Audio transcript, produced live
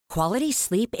Quality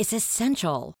sleep is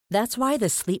essential. That's why the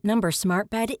Sleep Number Smart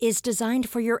Bed is designed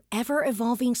for your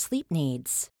ever-evolving sleep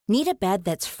needs. Need a bed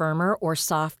that's firmer or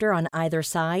softer on either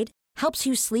side? Helps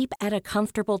you sleep at a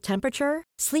comfortable temperature?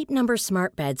 Sleep Number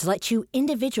Smart Beds let you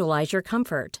individualize your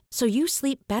comfort, so you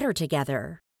sleep better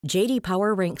together. J.D.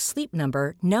 Power ranks Sleep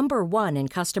Number number 1 in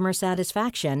customer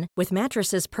satisfaction with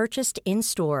mattresses purchased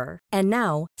in-store. And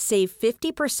now, save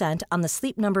 50% on the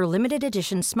Sleep Number Limited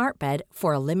Edition Smart Bed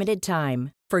for a limited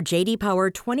time. For J.D. Power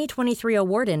 2023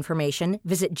 award information,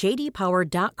 visit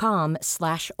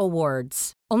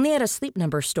jdpower.com/awards. Only at a Sleep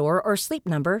Number store or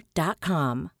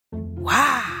sleepnumber.com.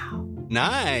 Wow.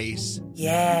 Nice.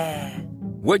 Yeah.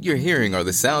 What you're hearing are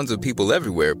the sounds of people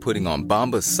everywhere putting on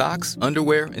Bombas socks,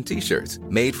 underwear, and T-shirts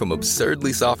made from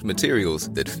absurdly soft materials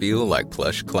that feel like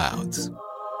plush clouds.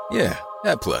 Yeah,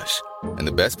 that plush. And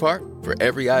the best part? For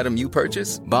every item you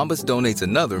purchase, Bombas donates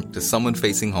another to someone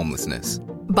facing homelessness.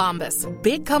 Bombas.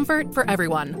 Big comfort for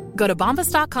everyone. Go to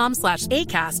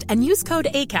bombas.com/ACAST and use code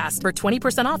ACAST for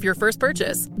 20% off your first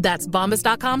purchase. That's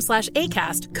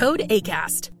bombas.com/ACAST. Code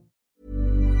ACAST.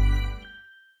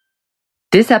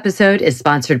 This episode is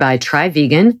sponsored by Try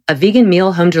Vegan, a vegan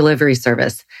meal home delivery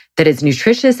service that is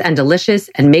nutritious and delicious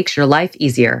and makes your life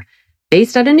easier.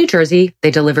 Based out of New Jersey, they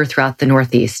deliver throughout the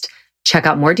Northeast. Check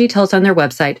out more details on their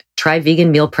website,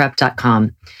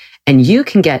 tryveganmealprep.com. And you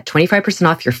can get 25%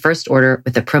 off your first order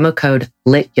with the promo code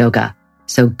LITYOGA.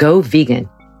 So go vegan.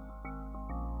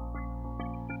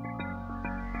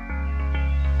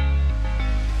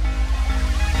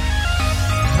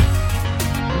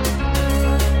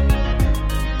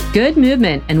 Good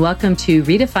movement, and welcome to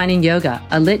Redefining Yoga,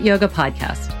 a lit yoga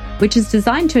podcast, which is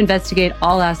designed to investigate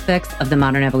all aspects of the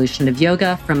modern evolution of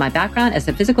yoga from my background as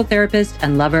a physical therapist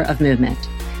and lover of movement.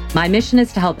 My mission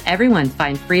is to help everyone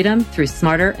find freedom through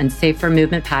smarter and safer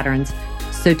movement patterns,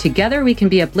 so together we can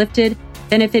be uplifted,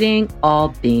 benefiting all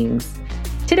beings.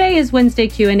 Today is Wednesday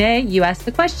Q&A. You ask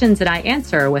the questions and I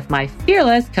answer with my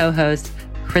fearless co-host,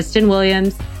 Kristen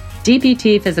Williams,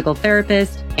 DPT physical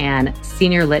therapist and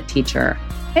senior lit teacher.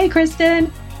 Hey,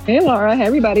 Kristen. Hey, Laura. Hey,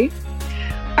 everybody.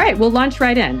 All right, we'll launch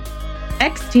right in.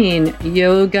 X-teen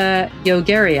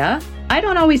yogaria. I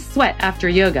don't always sweat after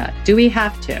yoga. Do we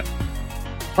have to?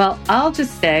 Well, I'll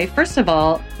just say, first of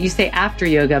all, you say after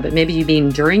yoga, but maybe you mean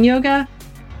during yoga.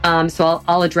 So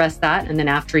I'll address that. And then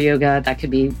after yoga, that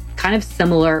could be kind of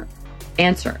similar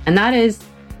answer. And that is,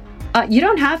 you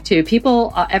don't have to.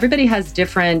 People, everybody has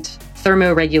different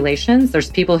thermoregulations. There's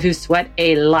people who sweat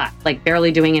a lot, like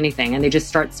barely doing anything, and they just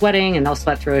start sweating and they'll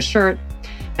sweat through a shirt.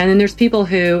 And then there's people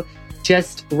who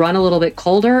just run a little bit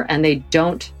colder and they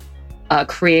don't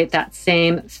create that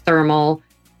same thermal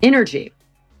energy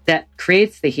that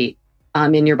creates the heat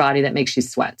in your body that makes you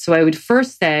sweat. So I would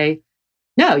first say,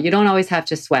 no, you don't always have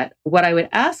to sweat. What I would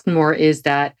ask more is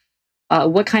that,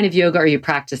 what kind of yoga are you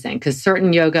practicing? Because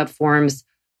certain yoga forms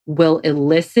will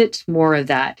elicit more of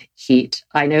that heat.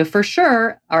 I know for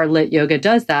sure our lit yoga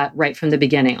does that right from the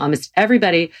beginning. Almost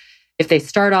everybody, if they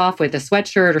start off with a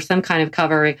sweatshirt or some kind of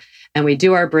covering and we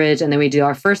do our bridge and then we do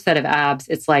our first set of abs,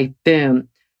 it's like, boom,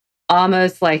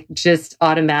 almost like just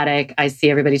automatic. I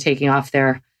see everybody taking off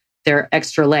their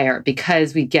extra layer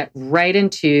because we get right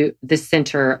into the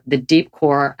center, the deep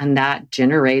core, and that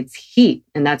generates heat.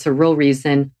 And that's a real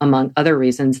reason, among other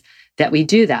reasons, that we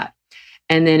do that.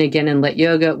 And then again, in lit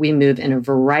yoga, we move in a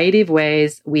variety of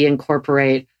ways. We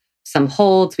incorporate some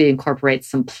holds, we incorporate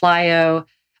some plyo,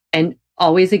 and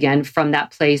always again, from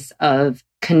that place of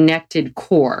connected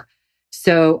core.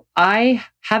 So I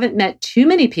haven't met too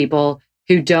many people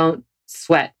who don't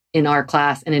sweat in our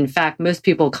class. And in fact, most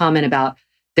people comment about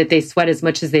that they sweat as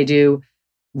much as they do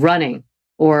running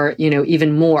or,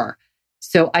 even more.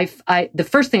 So the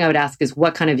first thing I would ask is,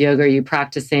 what kind of yoga are you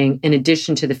practicing in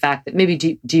addition to the fact that maybe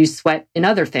do you sweat in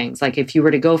other things? Like if you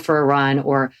were to go for a run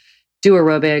or do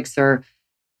aerobics or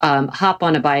hop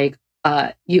on a bike,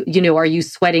 are you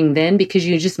sweating then? Because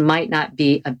you just might not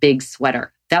be a big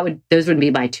sweater. Those would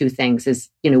be my two things is,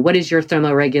 what is your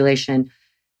thermoregulation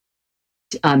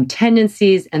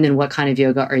tendencies? And then what kind of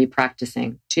yoga are you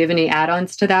practicing? Do you have any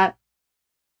add-ons to that?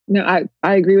 No,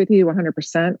 I agree with you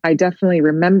 100%. I definitely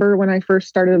remember when I first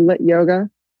started lit yoga,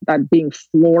 being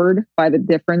floored by the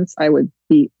difference. I would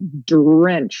be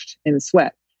drenched in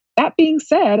sweat. That being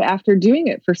said, after doing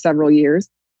it for several years,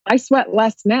 I sweat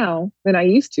less now than I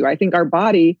used to. I think our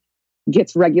body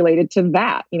gets regulated to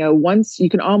that. Once you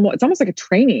can it's almost like a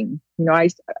training. I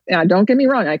don't get me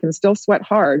wrong, I can still sweat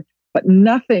hard, but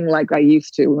nothing like I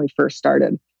used to when we first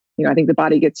started. I think the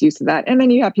body gets used to that. And then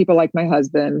you have people like my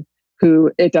husband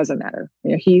who it doesn't matter.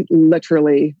 He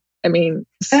literally I mean,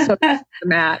 so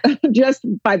Matt, just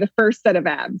by the first set of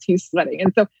abs, he's sweating.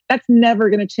 And so that's never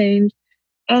going to change.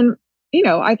 And,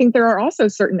 I think there are also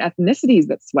certain ethnicities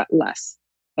that sweat less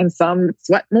and some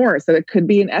sweat more. So it could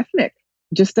be an ethnic,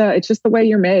 it's just the way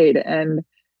you're made. And,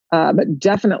 but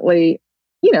definitely,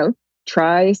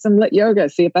 try some lit yoga,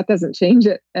 see if that doesn't change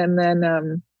it. And then,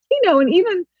 and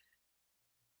even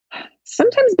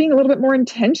sometimes being a little bit more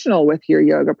intentional with your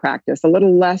yoga practice, a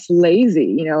little less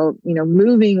lazy,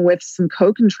 moving with some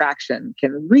co-contraction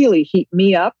can really heat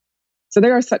me up. So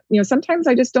there are, sometimes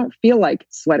I just don't feel like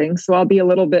sweating. So I'll be a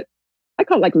little bit, I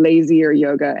call it like lazier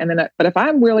yoga. And then, but if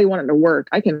I'm really wanting to work,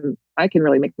 I can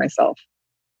really make myself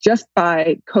just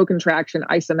by co-contraction,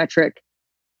 isometric.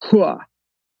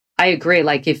 I agree.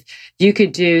 Like if you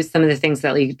could do some of the things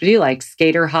that you do, like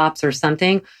skater hops or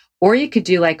something, or you could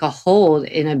do like a hold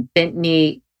in a bent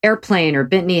knee airplane or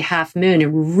bent knee half moon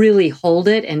and really hold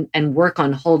it and work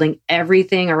on holding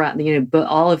everything around,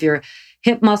 all of your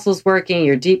hip muscles working,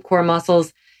 your deep core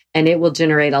muscles, and it will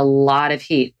generate a lot of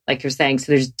heat, like you're saying.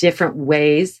 So there's different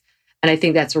ways. And I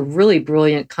think that's a really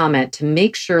brilliant comment to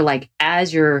make sure, like,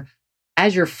 as you're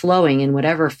flowing in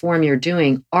whatever form you're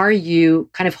doing, are you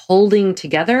kind of holding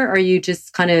together? Are you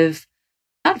just kind of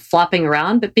not flopping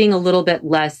around, but being a little bit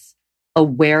less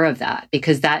aware of that?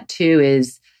 Because that too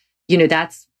is,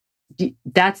 that's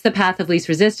the path of least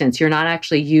resistance. You're not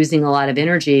actually using a lot of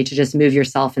energy to just move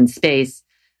yourself in space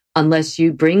unless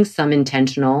you bring some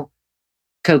intentional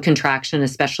co-contraction,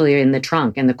 especially in the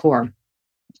trunk and the core.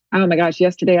 Oh my gosh.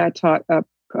 Yesterday I taught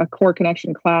a core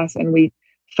connection class and we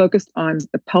focused on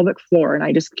the pelvic floor. And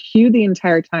I just cued the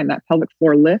entire time that pelvic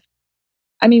floor lift.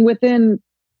 I mean, within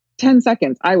 10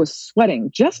 seconds, I was sweating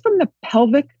just from the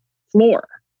pelvic floor.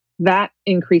 That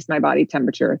increased my body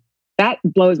temperature. That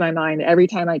blows my mind every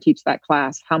time I teach that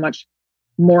class, how much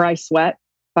more I sweat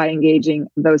by engaging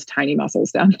those tiny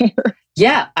muscles down there.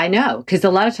 Yeah, I know. Because a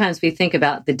lot of times we think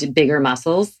about the bigger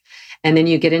muscles, and then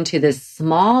you get into the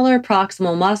smaller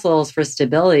proximal muscles for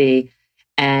stability.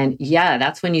 And yeah,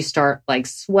 that's when you start like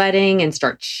sweating and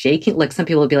start shaking. Like some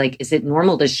people will be like, is it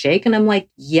normal to shake? And I'm like,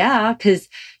 yeah, because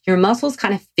your muscles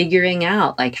kind of figuring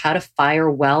out like how to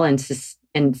fire well and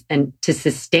to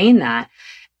sustain that.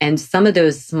 And some of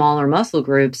those smaller muscle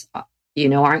groups,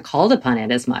 aren't called upon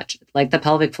it as much, like the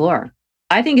pelvic floor.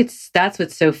 I think that's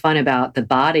what's so fun about the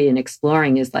body and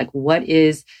exploring is like,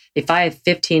 if I have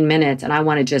 15 minutes and I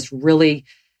want to just really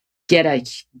get I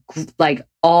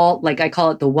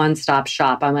call it the one-stop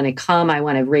shop. I want to I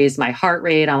want to raise my heart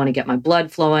rate. I want to get my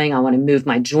blood flowing. I want to move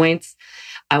my joints.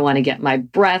 I want to get my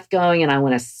breath going and I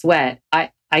want to sweat.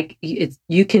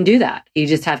 You can do that. You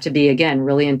just have to be, again,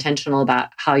 really intentional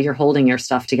about how you're holding your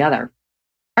stuff together.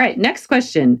 All right, next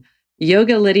question.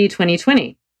 Yoga Liddy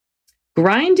 2020.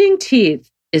 Grinding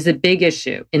teeth is a big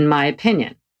issue, in my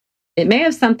opinion. It may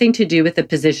have something to do with the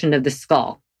position of the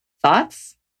skull.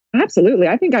 Thoughts? Absolutely.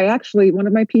 I think one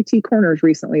of my PT corners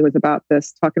recently was about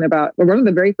this, talking about, one of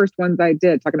the very first ones I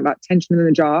did, talking about tension in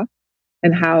the jaw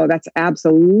and how that's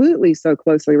absolutely so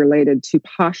closely related to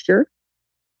posture,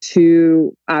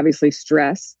 to obviously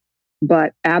stress,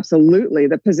 but absolutely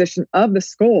the position of the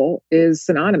skull is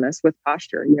synonymous with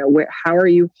posture. How are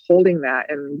you holding that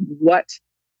and what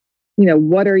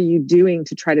are you doing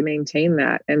to try to maintain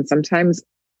that? And sometimes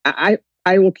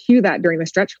I will cue that during the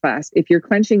stretch class. If you're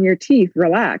clenching your teeth,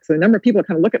 relax. And a number of people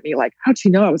kind of look at me like, how'd you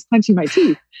know I was clenching my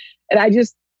teeth? And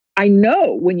I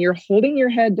know when you're holding your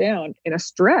head down in a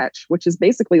stretch, which is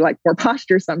basically like poor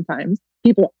posture sometimes,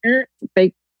 people,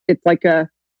 it's like a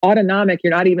autonomic,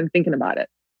 you're not even thinking about it.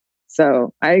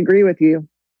 So I agree with you.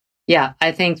 Yeah,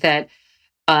 I think that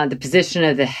the position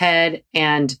of the head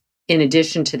and in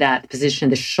addition to that, the position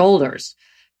of the shoulders,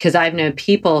 because I've known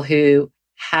people who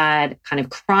had kind of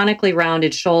chronically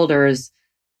rounded shoulders,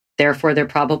 therefore they're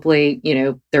probably,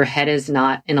 their head is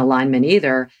not in alignment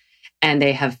either. And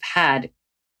they have had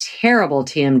terrible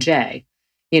TMJ,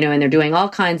 and they're doing all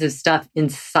kinds of stuff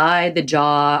inside the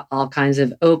jaw, all kinds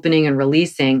of opening and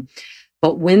releasing.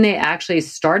 But when they actually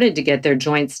started to get their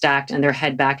joints stacked and their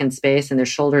head back in space and their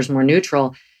shoulders more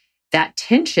neutral, that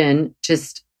tension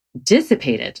just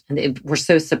dissipated and they were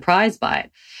so surprised by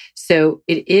it. So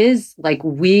it is like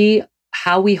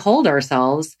how we hold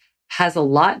ourselves has a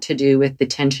lot to do with the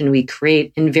tension we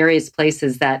create in various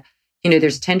places that,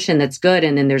 there's tension that's good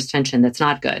and then there's tension that's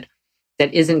not good,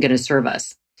 that isn't going to serve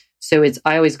us. So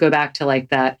I always go back to like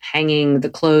that hanging the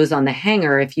clothes on the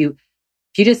hanger. If you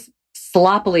just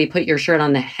sloppily put your shirt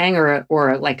on the hanger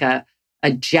or like a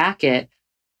jacket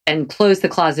and close the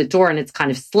closet door and it's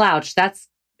kind of slouched, that's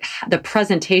the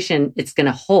presentation it's going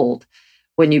to hold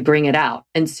when you bring it out.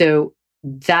 And so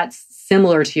that's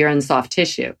similar to your unsoft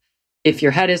tissue. if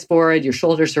your head is forward, your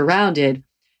shoulders are rounded,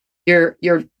 your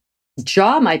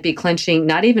jaw might be clenching,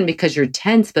 not even because you're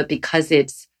tense, but because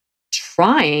it's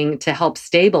trying to help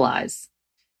stabilize.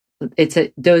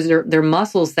 They're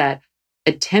muscles that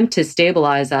attempt to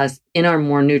stabilize us in our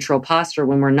more neutral posture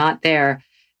when we're not there,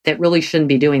 that really shouldn't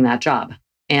be doing that job.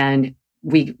 And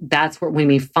that's where, when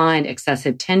we find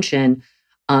excessive tension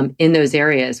in those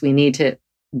areas, we need to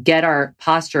get our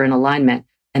posture in alignment.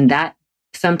 And that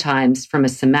sometimes from a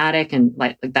somatic and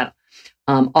like that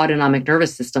autonomic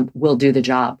nervous system will do the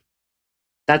job.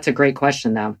 That's a great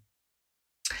question, though.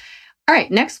 All right,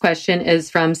 next question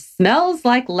is from Smells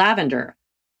Like Lavender.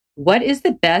 What is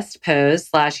the best pose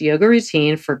 / yoga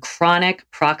routine for chronic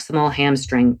proximal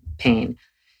hamstring pain?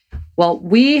 Well,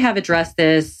 we have addressed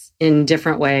this in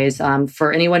different ways.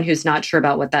 For anyone who's not sure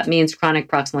about what that means, chronic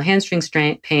proximal hamstring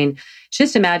pain,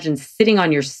 just imagine sitting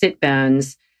on your sit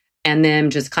bones and them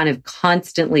just kind of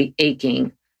constantly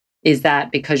aching. Is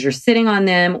that because you're sitting on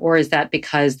them, or is that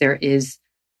because there is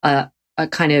a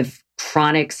kind of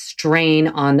chronic strain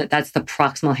on that's the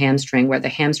proximal hamstring, where the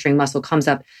hamstring muscle comes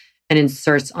up and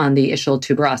inserts on the ischial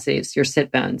tuberosities, your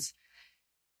sit bones.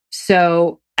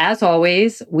 So as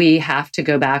always, we have to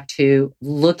go back to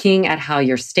looking at how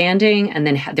you're standing and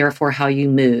then therefore how you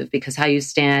move, because how you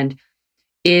stand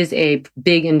is a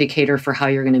big indicator for how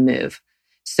you're going to move.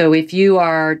 So if you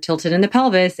are tilted in the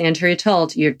pelvis, anterior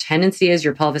tilt, your tendency is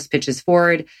your pelvis pitches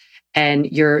forward and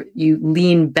you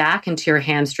lean back into your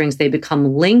hamstrings. They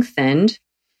become lengthened.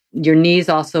 Your knees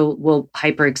also will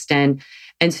hyperextend.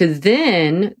 And so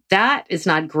then that is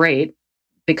not great,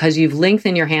 because you've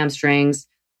lengthened your hamstrings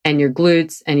and your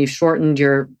glutes and you've shortened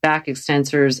your back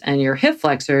extensors and your hip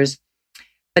flexors.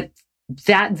 But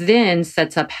that then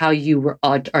sets up how you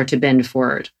are to bend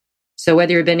forward. So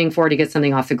whether you're bending forward to get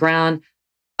something off the ground,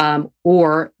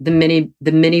 or the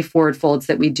mini forward folds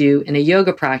that we do in a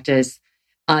yoga practice,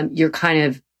 you're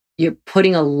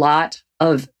putting a lot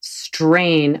of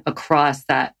strain across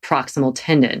that proximal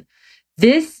tendon.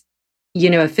 This,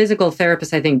 a physical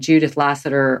therapist, I think Judith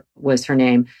Lassiter was her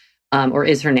name, or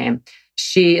is her name.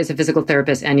 She is a physical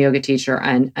therapist and yoga teacher.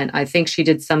 And I think she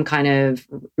did some kind of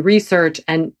research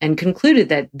and concluded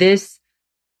that this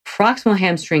proximal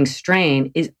hamstring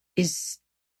strain is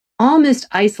almost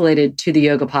isolated to the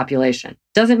yoga population.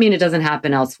 Doesn't mean it doesn't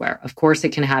happen elsewhere. Of course,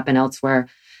 it can happen elsewhere,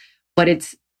 but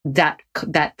it's that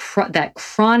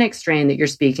chronic strain that you're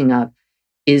speaking of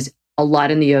is a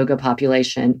lot in the yoga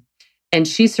population. And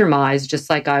she surmised, just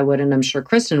like I would, and I'm sure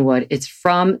Kristen would, it's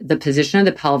from the position of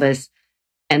the pelvis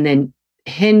and then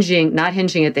not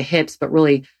hinging at the hips, but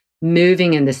really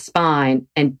moving in the spine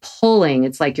and pulling.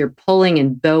 It's like you're pulling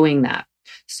and bowing that.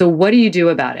 So what do you do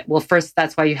about it? Well, first,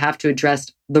 that's why you have to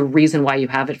address the reason why you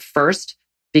have it first,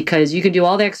 because you can do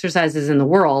all the exercises in the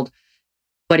world,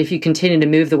 but if you continue to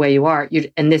move the way you are,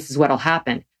 and this is what'll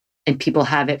happen. And people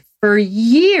have it for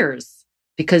years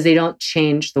because they don't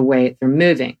change the way they're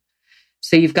moving.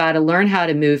 So you've got to learn how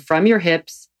to move from your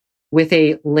hips with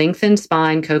a lengthened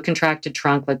spine, co-contracted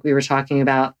trunk, like we were talking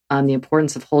about, the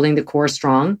importance of holding the core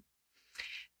strong.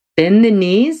 Bend the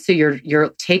knees, so you're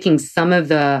taking some of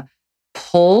the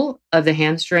pull of the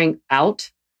hamstring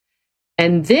out.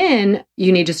 And then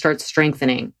you need to start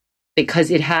strengthening,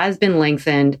 because it has been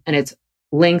lengthened, and it's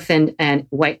lengthened, and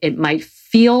it might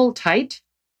feel tight,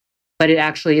 but it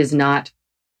actually is not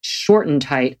shortened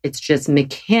tight. It's just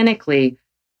mechanically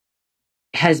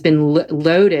has been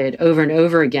loaded over and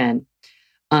over again.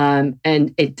 And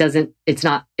so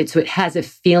it has a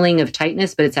feeling of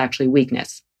tightness, but it's actually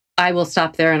weakness. I will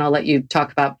stop there and I'll let you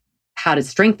talk about how to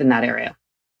strengthen that area.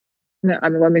 No, I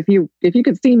mean, if you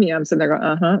could see me, I'm sitting there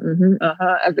going,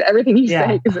 everything you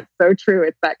say, because it's so true.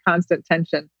 It's that constant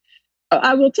tension.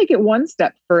 I will take it one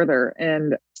step further,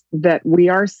 and that we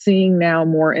are seeing now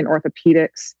more in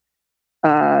orthopedics.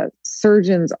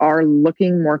 Surgeons are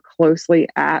looking more closely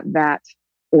at that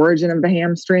origin of the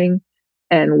hamstring,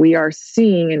 and we are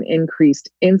seeing an increased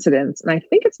incidence. And I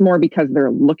think it's more because they're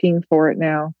looking for it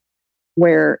now,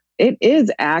 where it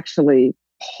is actually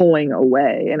pulling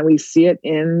away. And we see it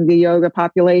in the yoga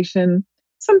population,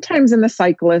 sometimes in the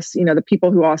cyclists, the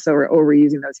people who also are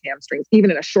overusing those hamstrings, even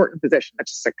in a shortened position.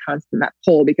 That's just a constant, that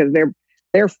pull, because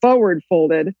they're forward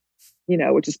folded,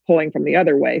 which is pulling from the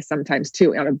other way sometimes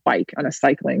too, on a bike, on a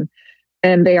cycling.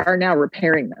 And they are now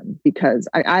repairing them, because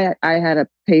I had a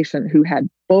patient who had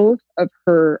both of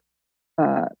her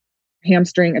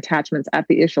hamstring attachments at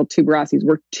the ischial tuberosities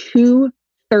were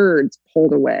 2/3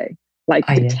 pulled away, like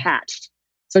detached.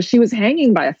 So she was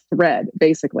hanging by a thread,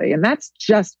 basically. And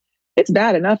it's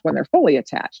bad enough when they're fully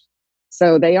attached.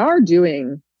 So they are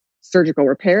doing surgical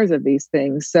repairs of these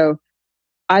things. So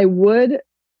I would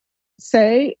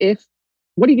say, if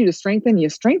what do you do to strengthen? You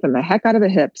strengthen the heck out of the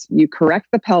hips. You correct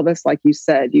the pelvis, like you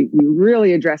said. You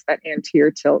really address that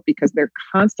anterior tilt because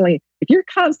if you're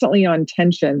constantly on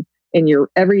tension in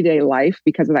your everyday life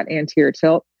because of that anterior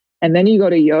tilt, and then you go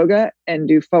to yoga and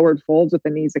do forward folds with the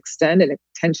knees extend and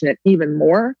tension it even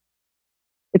more,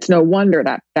 it's no wonder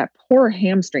that poor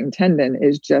hamstring tendon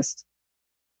is just,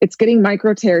 it's getting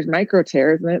micro tears, and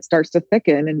then it starts to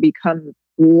thicken and become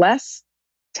less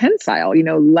tensile,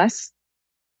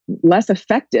 less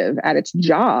effective at its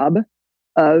job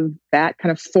of that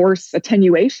kind of force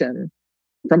attenuation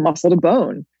from muscle to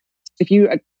bone. If you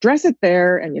address it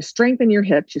there and you strengthen your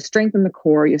hips, you strengthen the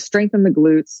core, you strengthen the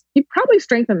glutes, you probably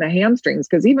strengthen the hamstrings,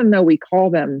 because even though we call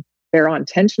them, they're on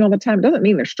tension all the time, it doesn't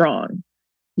mean they're strong.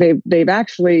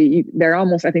 They're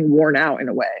almost, I think, worn out in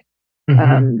a way,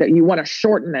 that you want to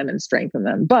shorten them and strengthen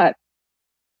them. But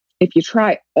if you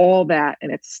try all that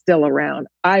and it's still around,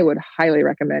 I would highly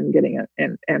recommend getting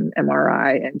an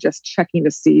MRI and just checking to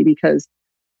see, because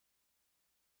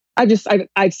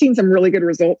I've seen some really good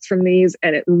results from these,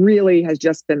 and it really has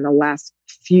just been the last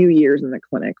few years in the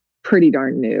clinic, pretty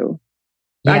darn new.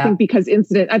 Yeah. I think because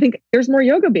I think there's more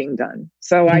yoga being done.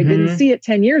 So I didn't see it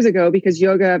 10 years ago because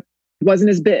yoga wasn't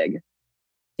as big.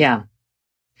 Yeah.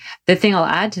 The thing I'll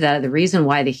add to that, the reason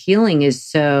why the healing is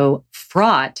so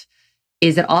fraught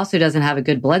is it also doesn't have a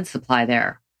good blood supply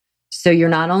there. So you're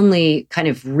not only kind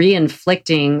of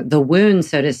re-inflicting the wound,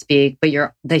 so to speak, but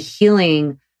the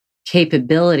healing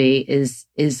capability is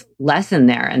less in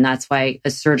there. And that's why a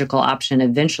surgical option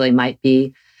eventually might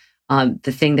be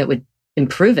the thing that would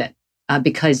improve it.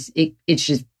 Because it's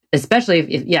just, especially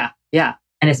if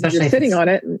and especially you're if sitting on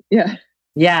it.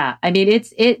 Yeah. I mean,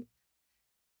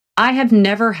 I have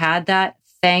never had that,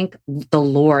 thank the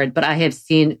Lord, but I have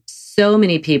seen so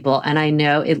many people, and I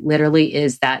know it literally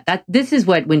is that this is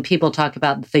when people talk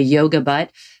about the yoga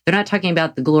butt, they're not talking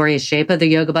about the glorious shape of the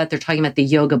yoga butt, they're talking about the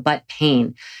yoga butt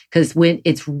pain. Because when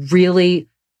it's really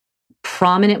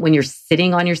prominent when you're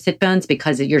sitting on your sit bones,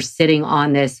 because you're sitting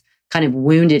on this kind of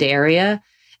wounded area.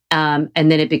 And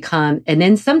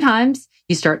then sometimes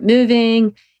you start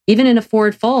moving, even in a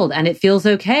forward fold, and it feels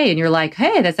okay. And you're like,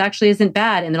 hey, this actually isn't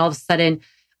bad. And then all of a sudden,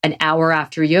 an hour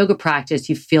after yoga practice,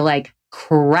 you feel like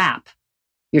crap.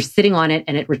 You're sitting on it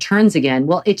and it returns again.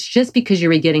 Well, it's just because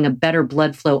you're getting a better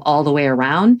blood flow all the way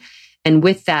around. And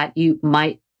with that,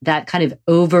 that kind of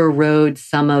overrode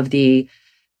some of the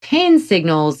pain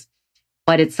signals.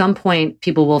 But at some point,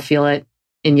 people will feel it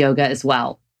in yoga as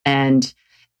well. And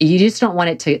you just don't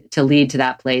want it to lead to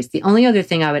that place. The only other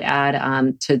thing I would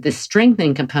add to the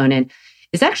strengthening component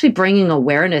is actually bringing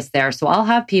awareness there. So I'll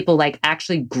have people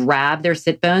actually grab their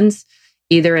sit bones,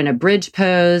 either in a bridge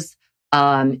pose,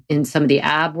 in some of the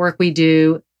ab work we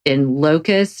do, in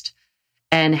locust,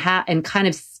 and kind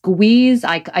of squeeze.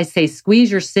 I say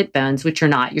squeeze your sit bones, which you're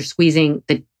not. You're squeezing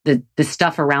the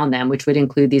stuff around them, which would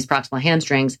include these proximal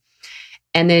hamstrings,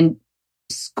 and then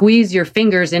squeeze your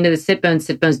fingers into the sit bones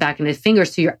back into the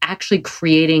fingers. So you're actually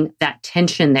creating that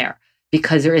tension there,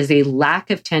 because there is a lack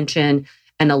of tension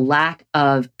and a lack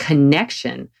of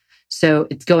connection. So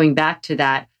it's going back to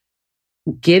that,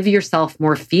 give yourself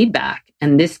more feedback.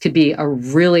 And this could be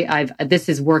this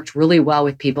has worked really well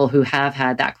with people who have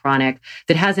had that chronic,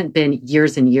 that hasn't been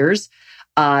years and years,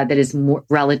 that is more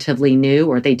relatively new,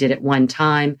 or they did it one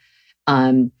time.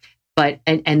 But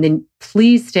then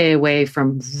please stay away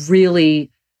from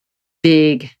really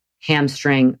big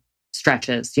hamstring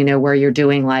stretches, where you're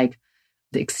doing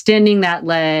extending that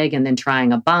leg and then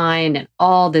trying a bind and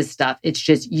all this stuff. It's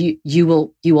just, you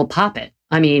will pop it.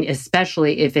 I mean,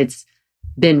 especially if it's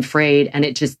been frayed and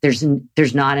it just, there's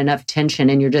not enough tension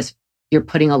and you're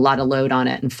putting a lot of load on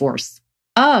it and force.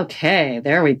 Okay,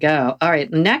 there we go. All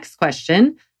right, next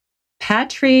question.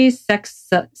 Patri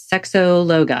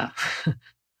Sexologa.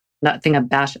 Nothing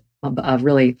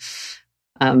really,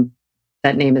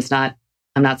 that name is not,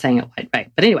 I'm not saying it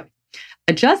right. But anyway,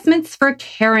 adjustments for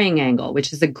carrying angle,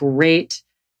 which is a great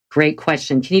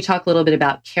question. Can you talk a little bit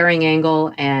about carrying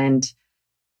angle and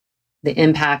the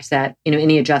impact that,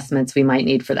 any adjustments we might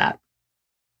need for that?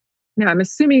 Now, I'm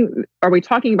assuming, are we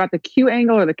talking about the Q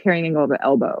angle or the carrying angle of the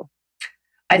elbow?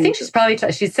 I think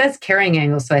she says carrying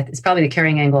angle, so it's probably the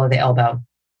carrying angle of the elbow.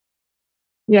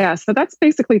 Yeah, so that's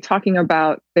basically talking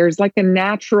about, there's a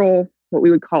natural, what we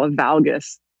would call a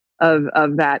valgus of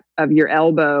your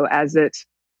elbow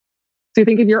so you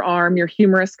think of your arm, your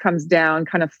humerus comes down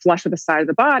kind of flush with the side of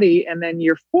the body, and then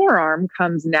your forearm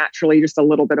comes naturally just a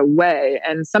little bit away.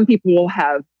 And some people will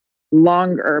have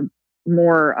longer,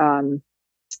 more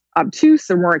obtuse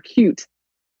or more acute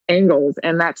angles.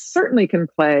 And that certainly can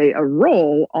play a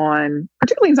role on,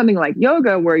 particularly in something like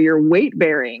yoga, where you're weight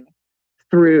bearing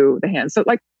through the hand. So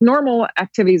like normal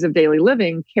activities of daily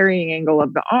living, carrying angle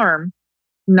of the arm,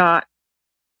 not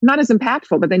as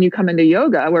impactful. But then you come into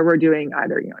yoga where we're doing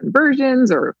either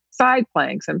inversions or side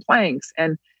planks and planks.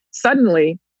 And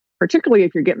suddenly, particularly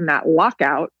if you're getting that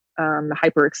lockout, the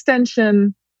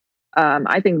hyperextension,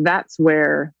 I think that's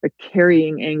where the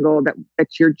carrying angle that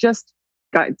you're just,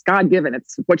 it's God-given,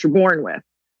 it's what you're born with,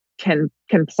 can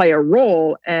play a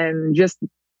role. And just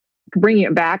bringing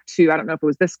it back to, I don't know if it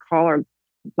was this call or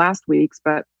last week's,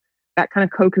 but that kind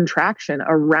of co-contraction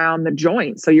around the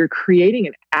joint. So you're creating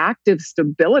an active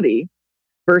stability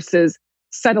versus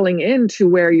settling into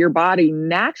where your body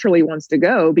naturally wants to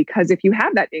go. Because if you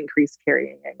have that increased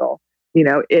carrying angle,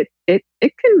 it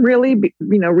can really be,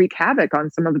 wreak havoc on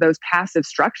some of those passive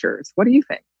structures. What do you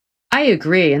think? I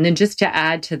agree. And then just to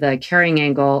add to the carrying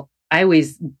angle, I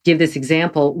always give this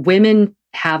example. Women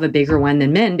have a bigger one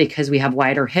than men because we have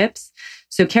wider hips.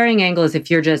 So carrying angle is if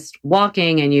you're just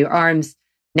walking and your arms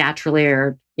naturally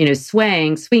are,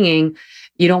 swinging,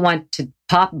 you don't want to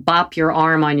bop your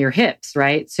arm on your hips,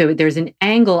 right? So there's an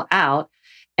angle out,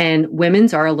 and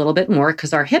women's are a little bit more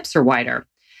because our hips are wider.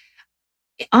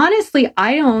 Honestly,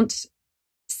 I don't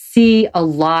see a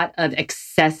lot of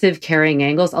excessive carrying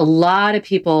angles. A lot of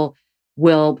people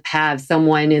will have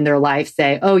someone in their life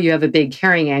say, oh, you have a big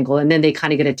carrying angle. And then they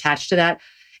kind of get attached to that.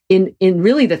 In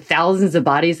really the thousands of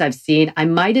bodies I've seen, I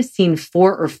might have seen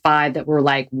 4 or 5 that were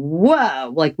like,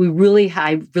 whoa, like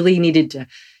I really needed to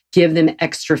give them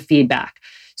extra feedback.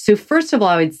 So first of all,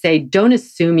 I would say, don't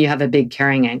assume you have a big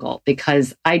carrying angle,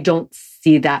 because I don't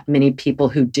see that many people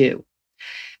who do.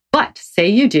 But say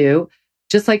you do,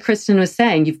 just like Kristen was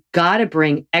saying, you've got to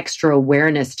bring extra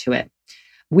awareness to it.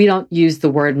 We don't use the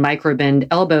word microbend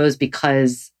elbows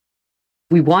because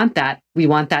we want that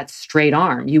straight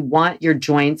arm. You want your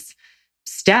joints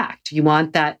stacked. You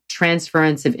want that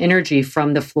transference of energy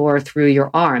from the floor through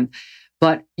your arm,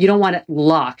 but you don't want it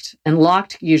locked. And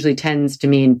locked usually tends to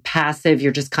mean passive.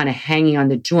 You're just kind of hanging on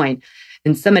the joint.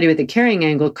 And somebody with a carrying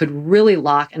angle could really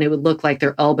lock, and it would look like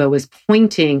their elbow was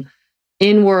pointing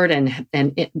inward, and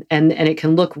it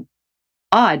can look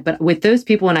odd. But with those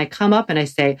people, when I come up and I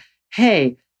say,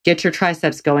 hey, get your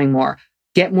triceps going more,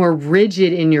 get more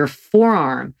rigid in your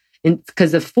forearm,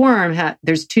 because the forearm,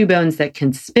 there's 2 bones that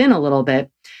can spin a little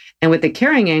bit. And with the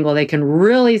carrying angle, they can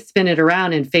really spin it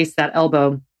around and face that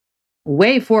elbow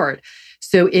way forward.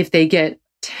 So if they get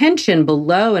tension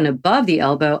below and above the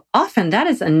elbow, often that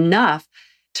is enough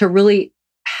to really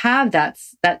have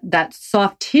that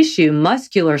soft tissue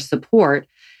muscular support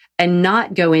and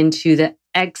not go into the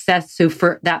excess. So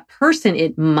for that person,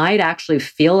 it might actually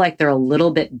feel like they're a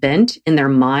little bit bent in their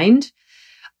mind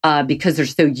because they're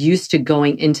so used to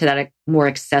going into that more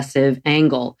excessive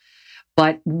angle.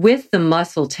 But with the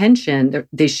muscle tension,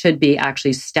 they should be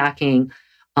actually stacking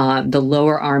the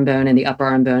lower arm bone and the upper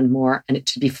arm bone more, and it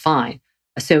should be fine.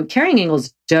 So carrying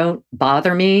angles don't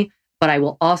bother me, but I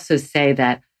will also say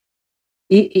that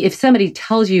if somebody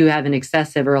tells you have an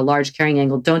excessive or a large carrying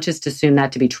angle, don't just assume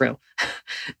that to be true,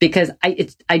 because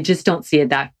I just don't see it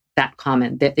that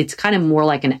common. It's kind of more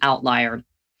like an outlier.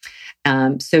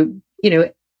 So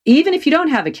even if you don't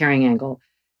have a carrying angle,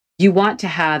 you want to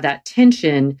have that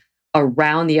tension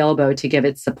around the elbow to give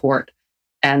it support.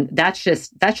 And that's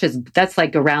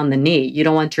like around the knee. You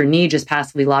don't want your knee just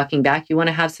passively locking back. You want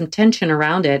to have some tension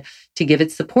around it to give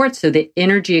it support. So the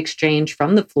energy exchange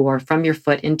from the floor, from your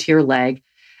foot into your leg,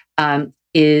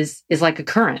 is like a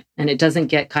current, and it doesn't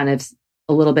get kind of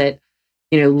a little bit,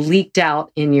 leaked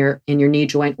out in your knee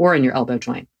joint or in your elbow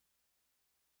joint.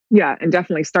 Yeah, and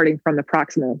definitely starting from the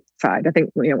proximal side. I think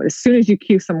as soon as you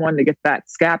cue someone to get that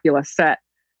scapula set,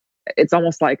 it's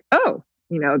almost like, oh,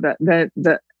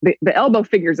 the elbow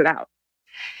figures it out.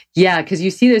 Yeah, because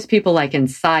you see those people like in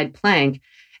side plank,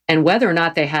 and whether or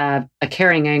not they have a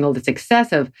carrying angle that's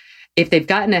excessive, if they've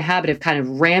gotten a habit of kind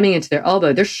of ramming into their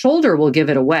elbow, their shoulder will give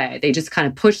it away. They just kind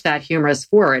of push that humerus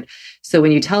forward. So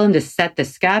when you tell them to set the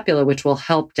scapula, which will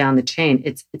help down the chain,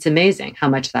 it's amazing how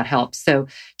much that helps. So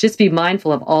just be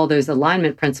mindful of all those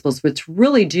alignment principles, which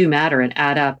really do matter and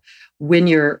add up when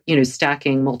you're,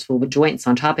 stacking multiple joints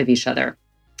on top of each other.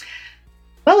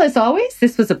 Well, as always,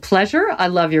 this was a pleasure. I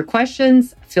love your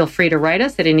questions. Feel free to write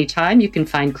us at any time. You can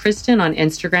find Kristen on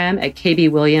Instagram at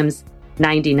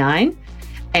kbwilliams99,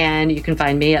 and you can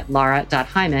find me at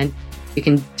lara.hyman. You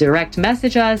can direct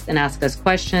message us and ask us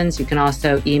questions. You can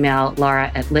also email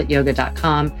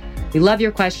lara@lityoga.com. We love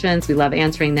your questions. We love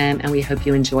answering them, and we hope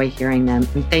you enjoy hearing them.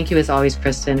 And thank you, as always,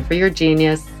 Kristen, for your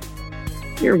genius.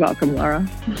 You're welcome, Laura.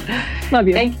 Love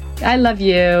you. I love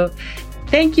you.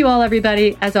 Thank you all,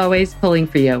 everybody. As always, pulling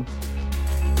for you.